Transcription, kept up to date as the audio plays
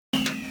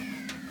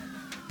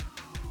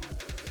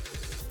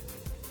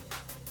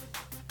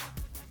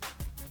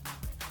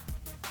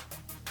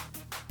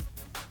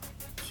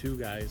Two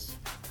Guys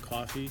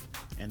Coffee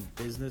and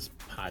Business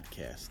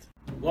Podcast.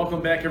 Welcome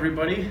back,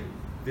 everybody.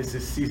 This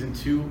is season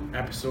 2,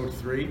 episode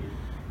 3,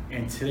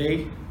 and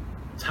today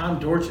Tom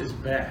Dortch is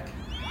back.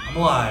 I'm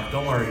alive,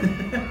 don't worry.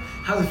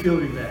 How's it feel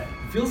to be back?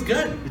 It feels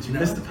good. Did you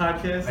miss the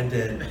podcast? I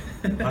did.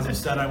 I was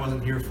upset I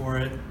wasn't here for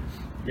it.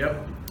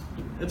 Yep.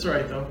 It's all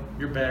right, though.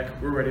 You're back.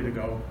 We're ready to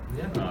go.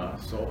 Yeah.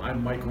 So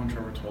I'm Michael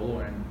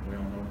Introvertolo, and we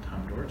all know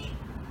Tom Dortch.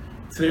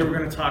 Today we're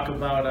going to talk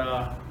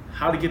about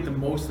how to get the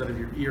most out of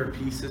your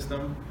ERP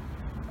system.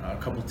 A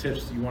couple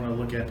tips you want to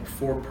look at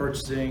before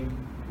purchasing,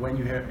 when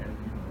you have, and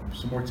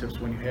some more tips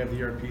when you have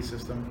the ERP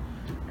system,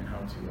 and how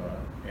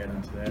to add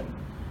on to that.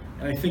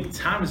 And I think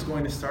Tom is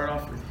going to start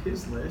off with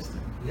his list.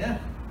 Yeah.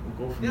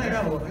 We'll go from there.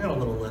 I got a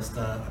little list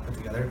I put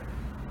together.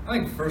 I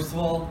think first of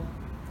all,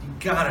 you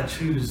gotta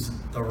choose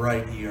the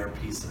right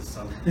ERP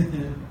system,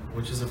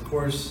 which is of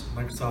course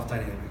Microsoft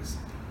Dynamics.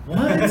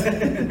 What?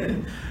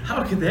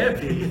 How could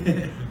that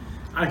be?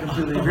 I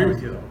completely agree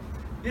with you, though.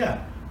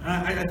 Yeah,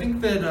 I think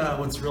that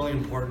what's really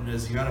important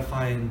is you gotta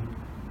find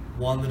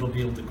one that'll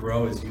be able to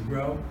grow as you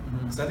grow.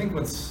 Because I think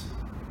what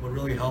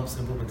really helps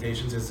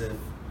implementations is if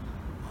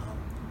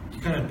you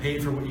kind of pay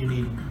for what you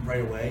need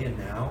right away and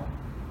now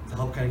to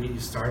help kind of get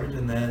you started,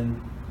 and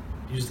then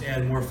you just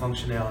add more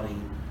functionality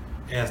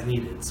as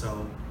needed.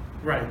 So.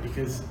 Right,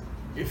 because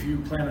if you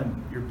plan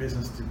on your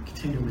business to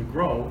continually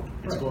grow,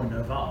 it's going to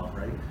evolve,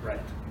 right?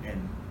 Right.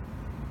 And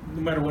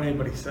no matter what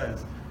anybody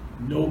says,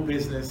 no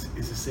business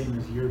is the same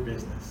as your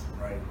business.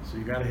 Right. So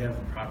you got to have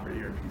the proper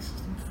ERP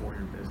system for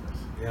your business.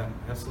 Yeah,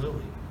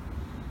 absolutely.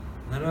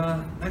 And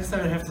then next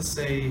I would have to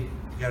say you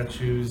got to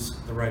choose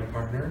the right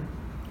partner.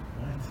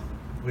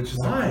 What? Which is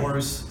Why? of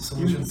course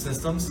Solution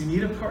Systems. You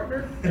need a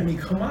partner? I mean,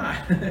 come on.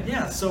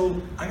 Yeah,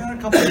 so I got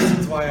a couple of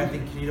reasons why I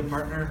think you need a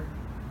partner.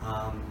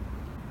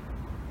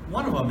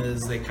 One of them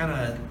is they kind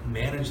of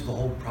manage the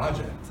whole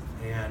project,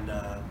 and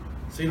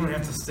so you don't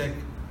have to stick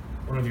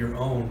one of your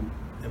own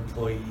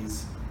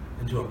employees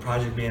into a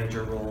project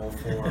manager role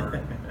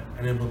for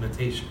an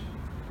implementation.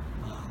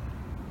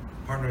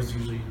 Partners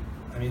usually,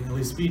 I mean, at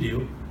least we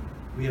do,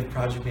 we have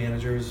project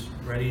managers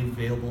ready,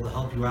 available to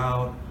help you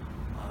out.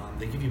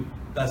 They give you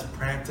best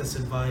practice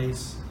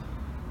advice.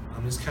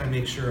 Just kind of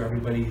make sure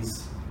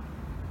everybody's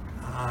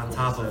on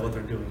top of what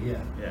they're doing. Yeah.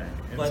 Yeah.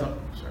 But,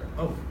 sorry.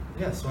 Oh,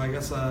 yeah. So I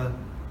guess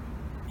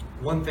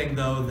one thing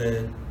though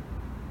that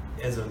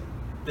as a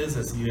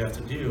business you have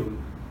to do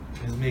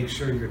is make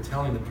sure you're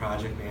telling the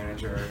project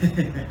manager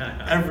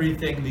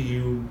everything that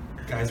you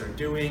guys are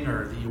doing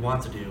or that you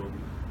want to do,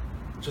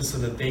 just so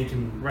that they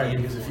can. Right.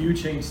 Because if you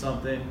change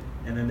something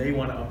and then they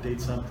want to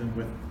update something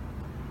with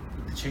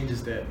the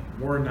changes that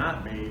were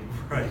not made,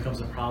 right, it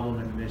becomes a problem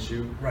and an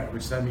issue, right,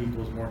 which then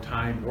equals more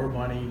time, more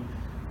money,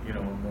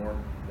 more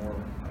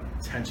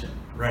tension.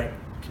 Right.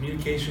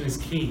 Communication is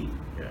key.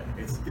 Yeah,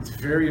 it's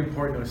very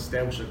important to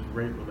establish a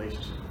great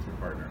relationship with your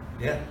partner.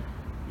 Yeah.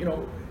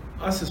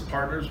 Us as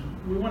partners,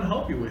 we want to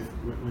help you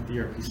with the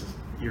ERP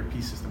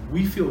system.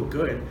 We feel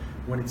good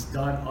when it's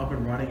done, up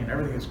and running, and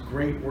everything is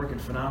great, working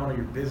phenomenal.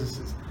 Your business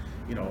is,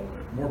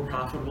 more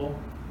profitable.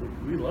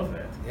 We love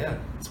that. Yeah,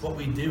 it's what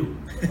we do.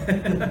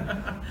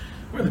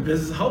 We're in the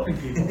business of helping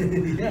people.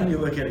 Yeah. When you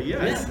look at it,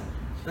 yeah,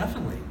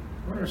 definitely.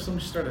 I wonder if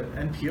somebody started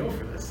an NPO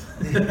for this.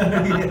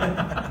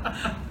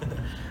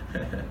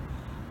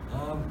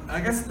 I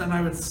guess then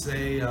I would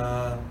say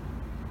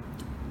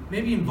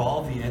maybe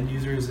involve the end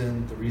users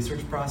in the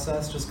research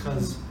process, just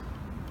because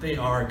they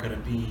are going to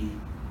be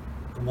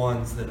the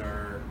ones that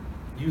are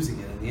using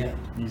it in the end.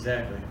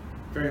 Exactly.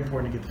 Very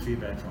important to get the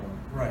feedback from them.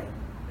 Right.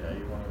 Yeah,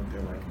 you want to know what they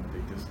like and what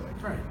they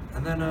dislike. Right.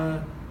 And then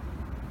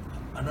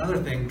another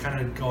thing, kind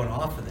of going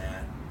off of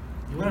that,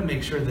 you want to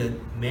make sure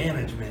that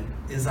management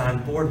is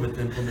on board with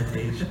the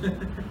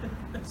implementation.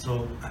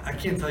 So I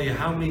can't tell you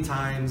how many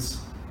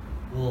times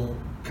we'll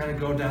kind of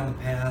go down the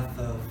path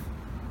of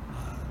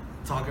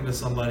talking to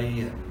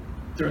somebody and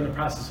during the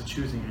process of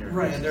choosing an ERP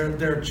right, and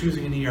they're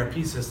choosing an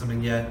ERP system,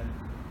 and yet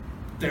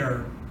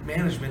their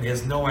management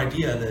has no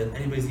idea that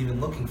anybody's even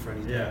looking for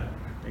anything. Yeah,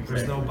 exactly.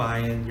 There's no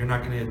buy-in. You're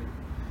not going to.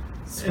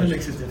 It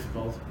makes it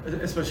difficult,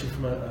 especially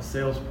from a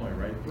sales point,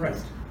 right? Right.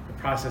 The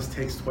process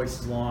takes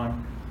twice as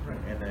long, right,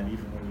 and then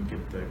even when you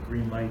get the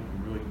green light,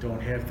 you really don't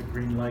have the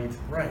green light.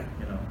 Right.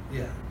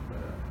 Yeah.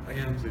 But, I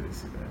completely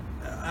see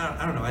that.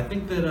 I don't know. I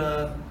think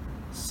that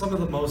some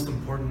of the most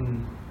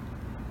important,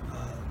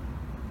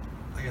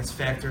 I guess,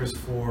 factors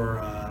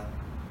for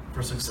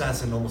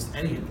success in almost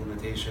any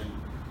implementation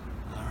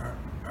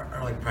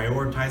are like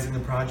prioritizing the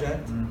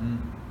project,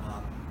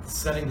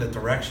 setting the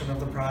direction of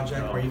the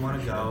project, where you want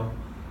to go,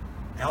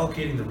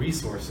 allocating the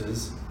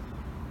resources,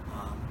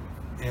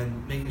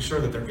 and making sure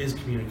that there is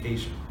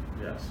communication.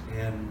 Yes.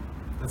 And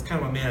that's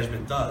kind of what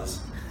management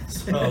does.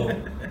 So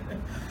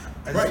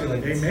I just feel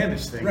like they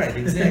manage things. Right,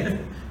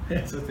 exactly.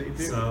 That's what they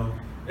do. So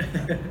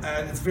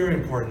it's very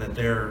important that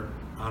they're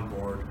on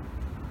board.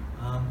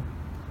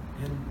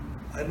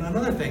 And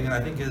another thing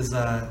I think is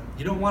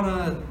you don't want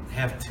to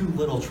have too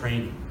little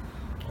training.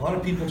 A lot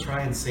of people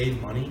try and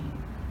save money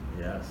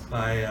Yes.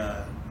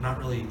 by not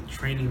really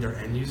training their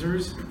end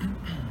users.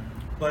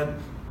 But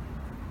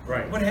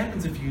Right. what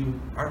happens if you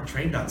aren't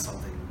trained on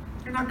something?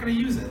 You're not going to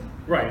use it.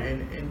 Right,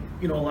 and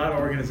you know, a lot of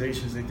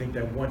organizations, they think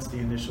that once the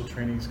initial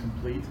training is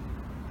complete,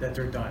 that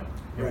they're done.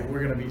 You know, Right. we're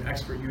going to be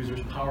expert users,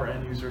 power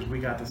end users, we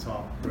got this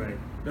all. Right.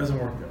 Doesn't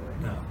work that way.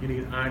 No. You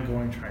need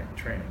ongoing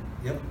training.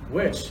 Yep.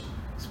 Which,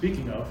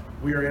 speaking of,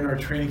 we are in our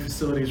training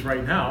facilities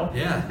right now.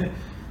 Yeah.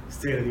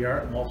 State of the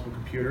art, multiple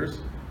computers,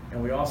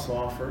 and we also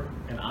offer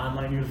an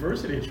online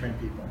university to train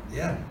people.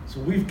 Yeah. So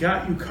we've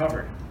got you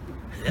covered.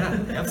 Yeah,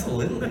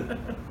 absolutely.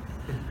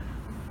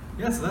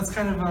 Yeah, so that's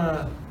kind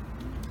of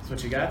That's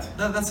what you got?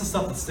 that's the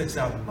stuff that sticks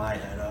out in my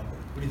head.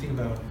 What do you think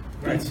about?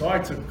 Right, so I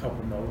took a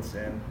couple notes,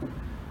 and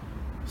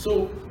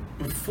so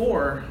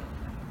before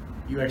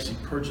you actually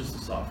purchase the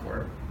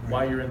software,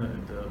 while you're in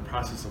the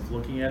process of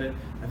looking at it,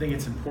 I think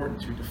it's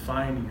important to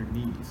define your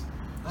needs.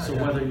 So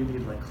yeah. whether you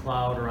need like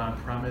cloud or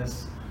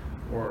on-premise,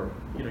 or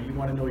you know, you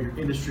want to know your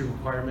industry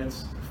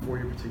requirements for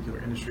your particular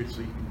industry, so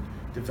you can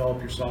develop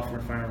your software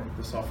and find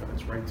the software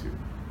that's right to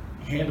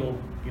handle,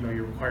 you know,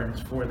 your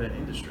requirements for that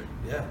industry.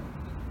 Yeah.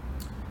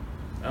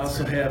 I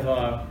also have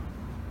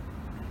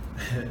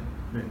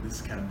this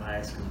is kind of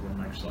biased because we're a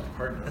Microsoft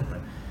partner, but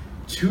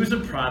choose a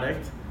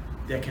product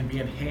that can be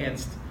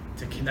enhanced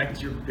to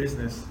connect your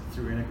business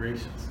through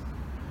integrations.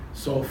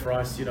 So for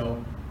us, you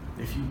know,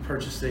 if you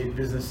purchase, say,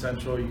 Business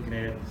Central, you can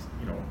add,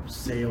 you know,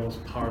 Sales,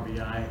 Power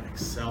BI,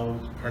 Excel,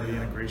 part of the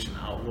integration,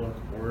 Outlook,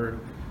 Word,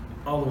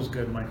 all those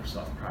good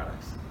Microsoft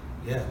products.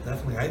 Yeah,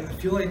 definitely. I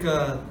feel like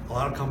a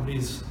lot of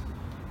companies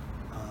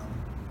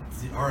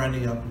are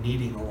ending up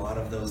needing a lot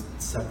of those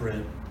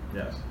separate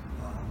Yes.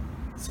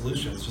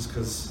 solutions, just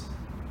because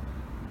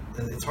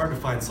it's hard to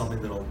find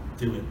something that'll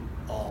do it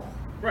all.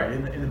 Right,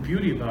 and the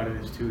beauty about it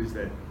is too, is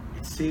that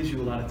it saves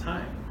you a lot of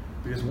time,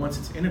 because once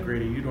it's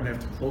integrated, you don't have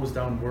to close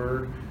down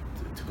Word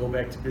to go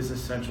back to Business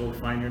Central to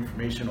find your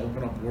information,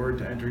 open up Word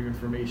to enter your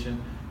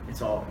information.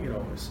 It's all, you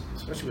know,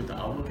 especially with the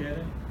Outlook in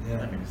it.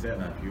 Yeah. I mean, is that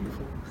not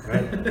beautiful?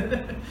 Right.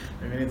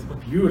 I mean, it's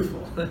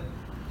beautiful.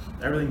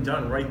 Everything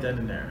done right then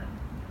and there.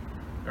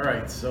 All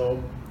right,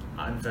 so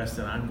invest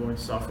in ongoing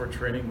software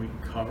training, we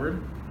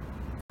covered.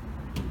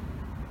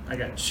 I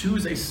got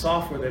choose a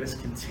software that is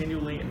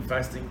continually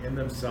investing in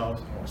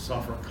themselves, or a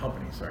software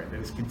company, sorry, that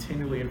is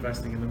continually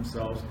investing in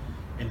themselves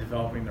and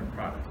developing their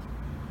product.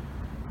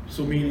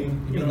 So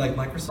meaning, You mean like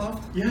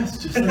Microsoft?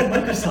 yes, just like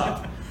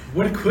Microsoft.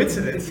 What a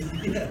coincidence.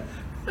 Yeah.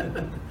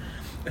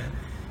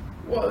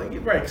 Well,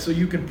 right, so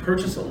you can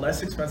purchase a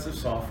less expensive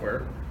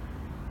software.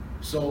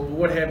 So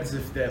what happens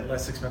if that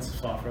less expensive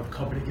software, the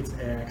company gets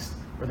axed,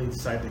 or they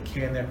decide to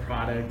can that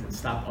product and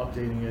stop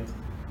updating it?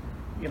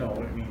 You know,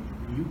 I mean,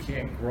 you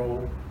can't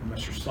grow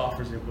unless your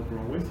software is able to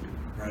grow with you.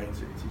 Right.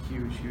 It's a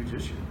huge, huge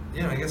issue.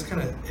 Yeah, I guess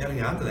kind of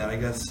adding on to that, I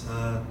guess,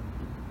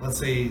 let's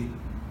say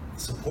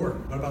support.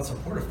 What about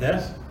support? If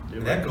Yes.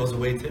 that goes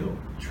away too.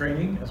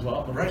 Training as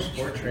well, the Right.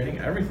 support, training,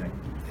 everything.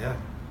 Yeah.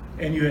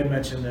 And you had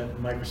mentioned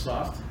that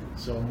Microsoft,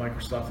 so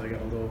Microsoft, I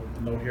got a little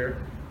note here,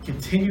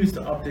 continues to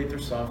update their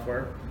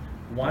software,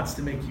 wants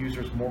to make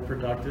users more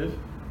productive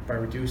by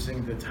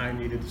reducing the time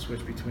needed to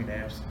switch between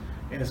apps,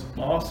 and is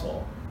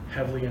also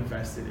heavily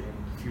invested in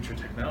future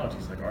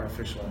technologies like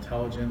artificial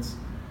intelligence,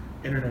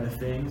 Internet of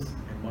Things,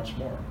 and much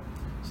more.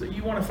 So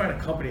you want to find a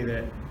company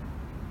that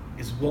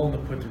is willing to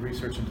put the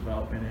research and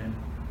development in,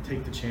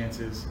 take the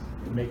chances,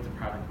 and make the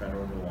product better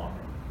over the long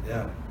run.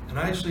 Yeah. And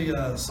I actually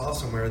saw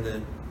somewhere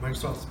that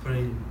Microsoft is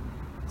putting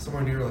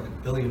somewhere near like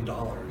 $1 billion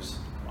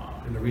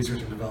Wow. into research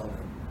and development.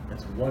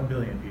 That's 1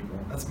 billion people.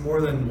 That's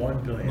more than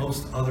 1 billion.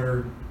 most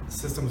other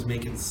systems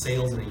make in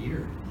sales in a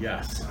year.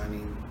 Yes. I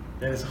mean,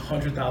 That is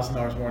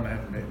 $100,000 more than I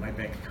have in my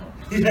bank account.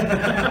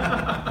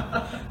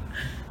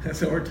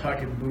 So we're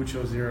talking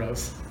mucho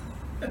zeros.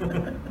 All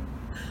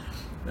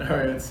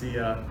right, let's see.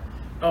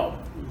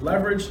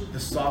 Leverage the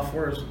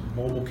software's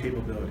mobile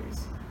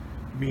capabilities,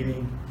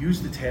 meaning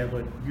use the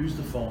tablet, use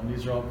the phone.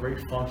 These are all great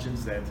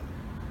functions that,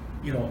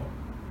 you know,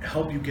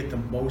 help you get the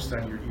most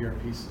out of your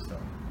ERP system.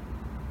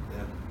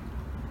 yeah.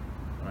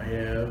 I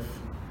have,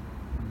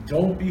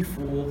 don't be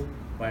fooled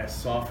by a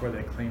software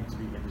that claims to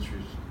be industry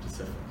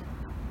specific,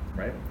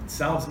 right? It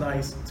sounds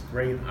nice, it's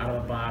great, out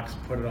of the box,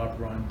 put it up,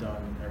 run,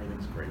 done,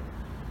 everything's great.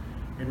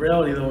 In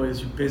reality though,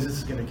 is your business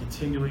is going to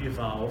continually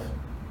evolve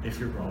if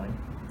you're growing.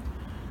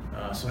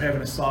 So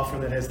having a software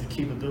that has the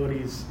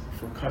capabilities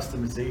for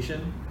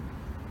customization,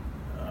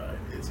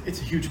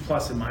 it's a huge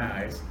plus in my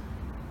eyes.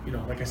 You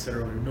know, like I said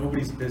earlier,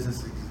 nobody's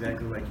business is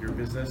exactly like your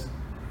business.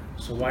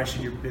 So why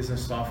should your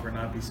business software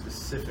not be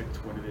specific to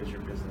what it is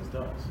your business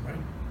does? Right.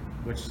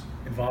 Which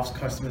involves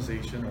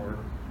customization, or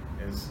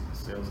as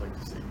sales like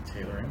to say,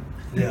 tailoring.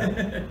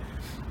 Yeah.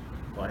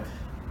 But,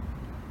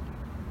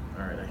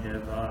 all right, I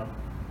have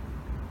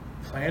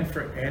plan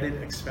for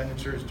added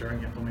expenditures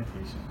during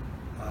implementation.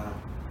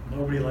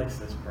 Nobody likes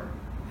this part.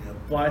 Yep.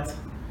 But,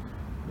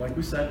 like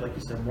you said,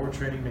 more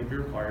training may be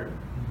required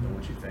than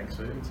what you think,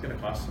 so it's going to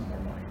cost some more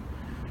money.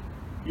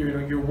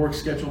 Your work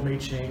schedule may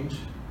change,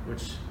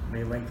 which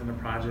may lengthen the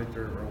project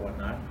or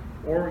whatnot.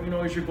 Or,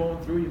 as you're going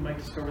through, you might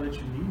discover that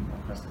you need more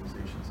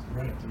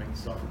customizations to make the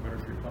software better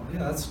for your company.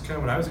 Yeah, that's kind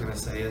of what I was going to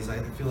say. Is I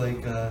feel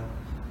like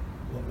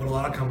what a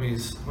lot of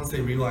companies, once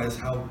they realize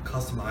how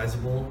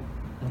customizable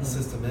the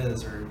system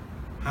is, or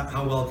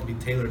how well it can be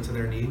tailored to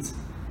their needs,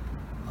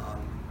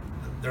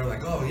 they're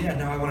like, oh yeah,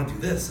 now I want to do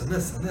this and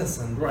this and this,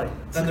 and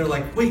then they're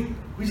like, wait,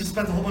 we just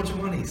spent a whole bunch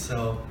of money.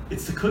 So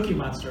it's the Cookie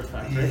Monster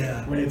effect, right?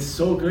 Yeah. When it's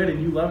so good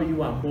and you love it, you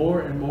want more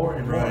and more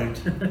and more.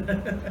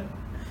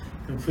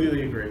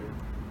 Completely agree.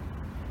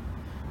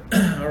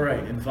 All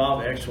right,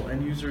 involve actual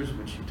end users,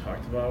 which you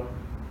talked about.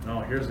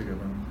 Oh, here's a good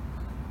one.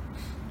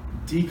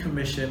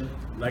 Decommission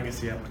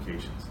legacy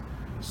applications.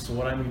 So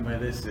what I mean by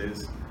this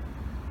is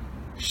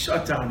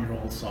shut down your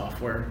old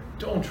software.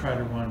 Don't try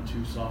to run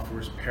two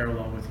softwares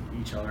parallel with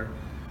each other.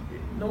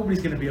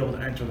 Nobody's going to be able to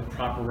enter the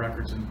proper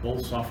records in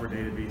both software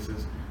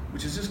databases,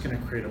 which is just going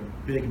to create a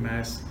big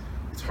mess.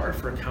 It's hard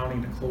for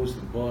accounting to close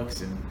the books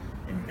and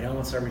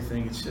balance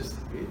everything. It's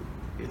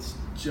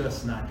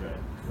just not good,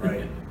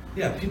 right?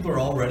 Yeah, people are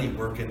already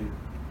working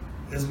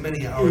as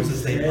many hours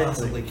as they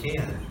possibly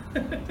can.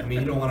 I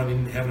mean, you don't want to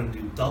be having to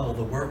do double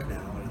the work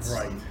now. And it's,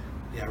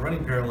 yeah,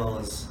 running parallel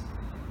is,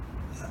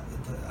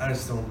 I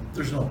just don't.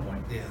 There's no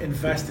point. Yeah.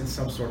 Invest in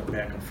some sort of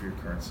backup for your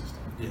current system.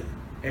 Yeah.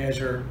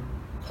 Azure,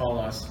 call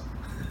us.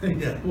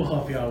 Yeah. We'll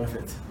help you out with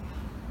it.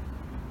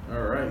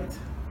 All right.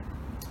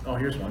 Oh,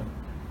 here's one.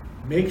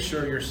 Make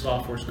sure your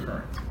software's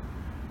current.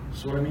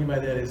 So what I mean by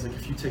that is, like,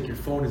 if you take your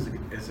phone as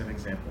an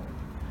example,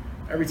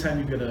 every time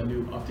you get a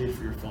new update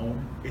for your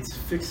phone, it's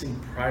fixing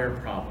prior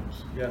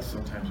problems. Yes,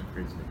 sometimes it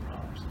creates new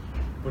problems,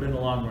 but in the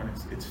long run,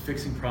 it's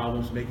fixing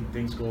problems, making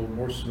things go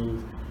more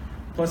smooth.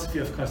 Plus, if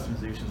you have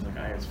customizations like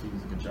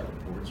ISVs, like jet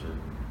reports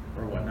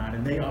or whatnot,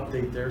 and they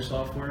update their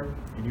software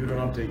and you don't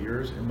update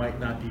yours, it might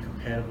not be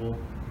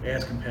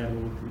as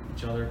compatible with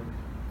each other,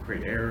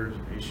 create errors,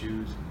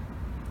 issues.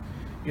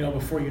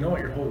 Before you know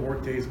it, your whole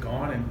workday is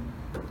gone,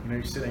 and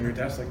you're sitting at your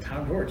desk like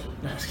Tom George.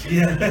 No, I'm just kidding.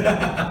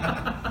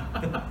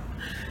 Yeah.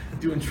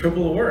 Doing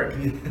triple the work. All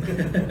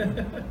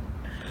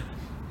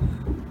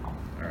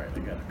right, I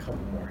got a couple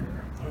more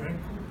here. All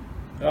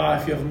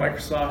right. If you have a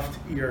Microsoft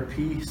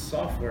ERP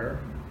software,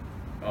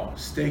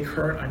 stay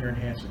current on your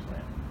enhancement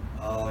plan.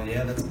 Oh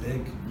yeah, that's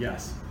big.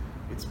 Yes,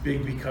 it's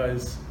big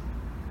because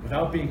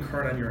without being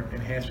current on your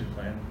enhancement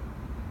plan,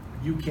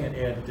 you can't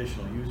add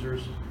additional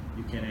users,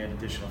 you can't add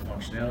additional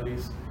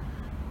functionalities.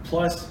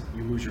 Plus,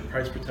 you lose your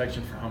price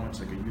protection for how much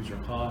like a user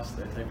costs,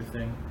 that type of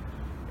thing,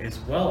 as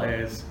well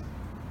as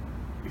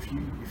if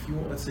you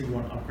let's say you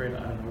want to upgrade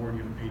out of nowhere, you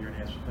haven't paid your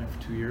enhancement plan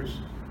for 2 years,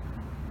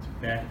 it's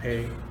back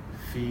pay,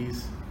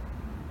 fees.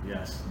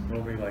 Yes,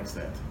 nobody likes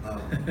that.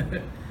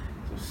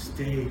 So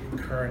stay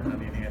current on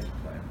the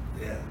enhancement plan.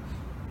 Yeah.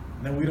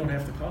 And then we don't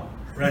have to call.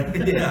 Right.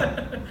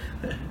 Yeah.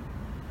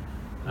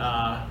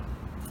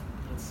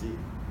 Let's see.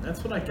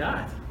 That's what I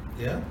got.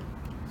 Yeah.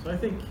 So I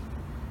think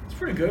it's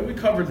pretty good. We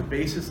covered the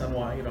basis on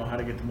how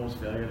to get the most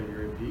value out of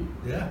your ERP.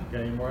 Yeah.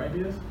 Got any more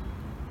ideas?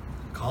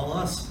 Call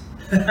us.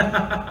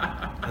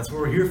 That's what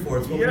we're here for.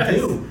 It's what we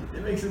do.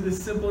 It makes it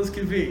as simple as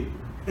can be.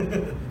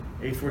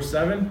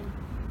 847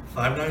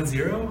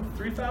 590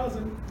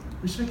 3000.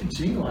 We should make a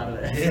jingle out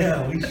of that.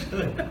 Yeah, we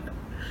should.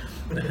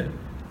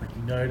 Like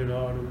United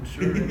Auto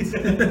Insurance.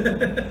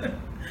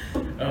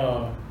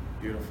 Oh,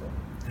 beautiful.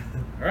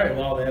 All right,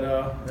 well,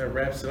 that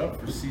wraps it up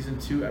for season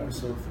 2,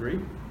 episode 3.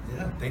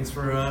 Yeah, thanks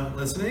for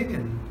listening,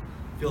 and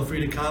feel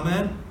free to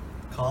comment,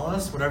 call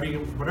us, whatever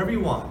you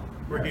want.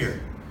 We're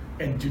here.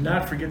 And do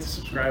not forget to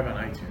subscribe on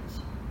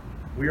iTunes.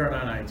 We are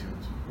on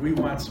iTunes. We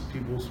want some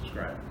people to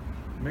subscribe.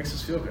 It makes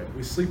us feel good.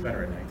 We sleep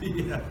better at night.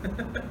 Yeah.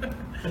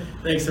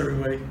 Thanks,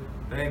 everybody.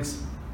 Thanks.